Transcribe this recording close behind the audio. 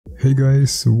Hey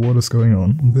guys, what is going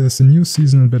on? There's a new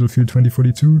season in Battlefield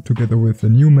 2042 together with a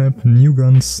new map, new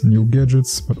guns, new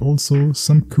gadgets, but also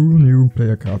some cool new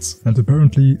player cards. And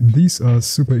apparently these are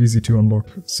super easy to unlock.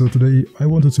 So today I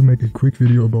wanted to make a quick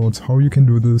video about how you can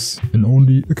do this in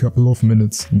only a couple of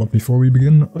minutes. But before we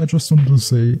begin, I just wanted to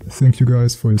say thank you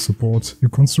guys for your support, your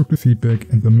constructive feedback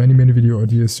and the many video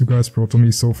ideas you guys brought to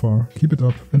me so far. Keep it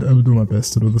up and I will do my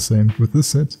best to do the same. With this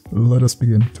said, let us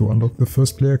begin. To unlock the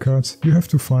first player card, you have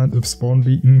to find a spawn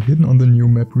beacon hidden on the new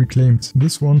map Reclaimed.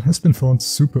 This one has been found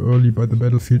super early by the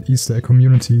Battlefield Easter egg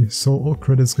community, so all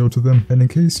credits go to them. And in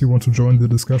case you want to join the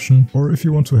discussion, or if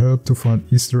you want to help to find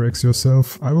Easter eggs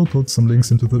yourself, I will put some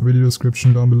links into the video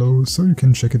description down below so you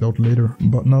can check it out later.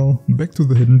 But now, back to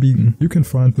the hidden beacon. You can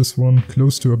find this one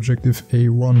close to objective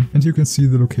A1, and you can see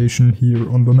the location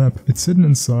here on the map. It's hidden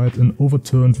inside an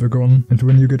overturned wagon, and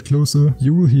when you get closer,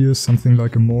 you will hear something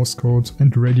like a Morse code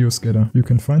and radio scatter. You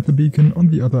can find the beacon on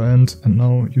the other end, and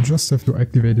now you just have to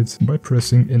activate it by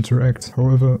pressing interact.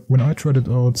 However, when I tried it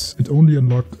out, it only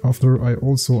unlocked after I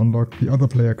also unlocked the other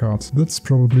player card. That's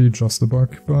probably just a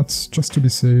bug, but just to be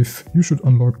safe, you should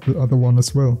unlock the other one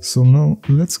as well. So now,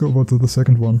 let's go over to the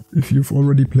second one. If you've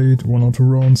already played 1 or 2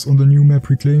 rounds on the new map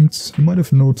Reclaimed, you might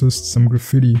have noticed some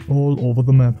graffiti all over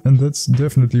the map, and that's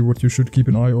definitely what you should keep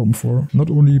an eye open for. Not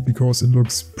only because it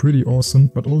looks pretty awesome,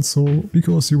 but also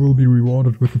because you will be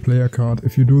rewarded with the player card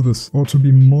if you do this. Or to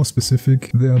be more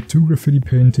specific, there are 2 graffiti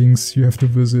paintings you have to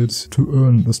visit to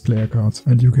earn this player card,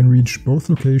 and you can reach both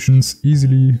locations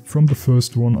easily from the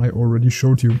first one I already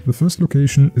showed you. The first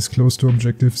location is close to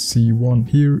objective C1.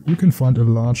 Here you can find a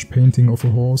large painting of a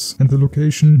horse, and the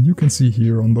location you can see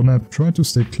here on the map. Try to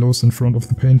stay close in front of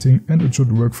the painting and it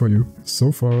should work for you.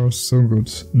 So far so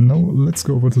good. Now let's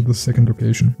go over to the second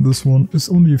location. This one is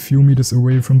only a few meters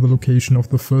away from the location of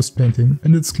the first painting,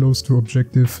 and it's close to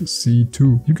objective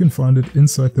C2. You can find it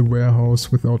inside the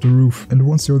warehouse without a roof, and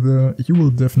once you're there you will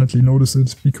definitely notice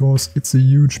it because it's a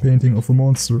huge painting of a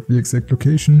monster. The exact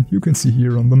location you can see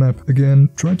here on the map. Again,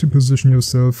 try to position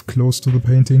yourself close to the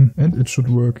painting and it should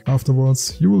work.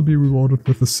 Afterwards you will be rewarded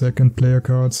with the second player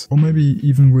card, or maybe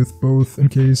even with both in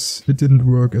case it didn't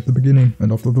work at the beginning,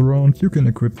 and after the round you can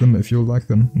equip them if you like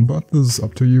them, but this is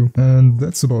up to you. And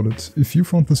that's about it. If you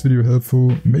found this video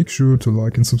helpful, make sure to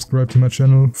like and subscribe to my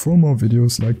channel for more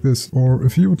videos like this, or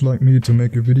if you would like me to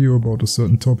make a video about a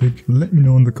certain topic, let me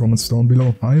know in the comments down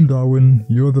below. I am Darwin,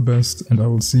 you're the best, and I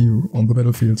will see you on the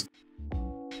battlefield.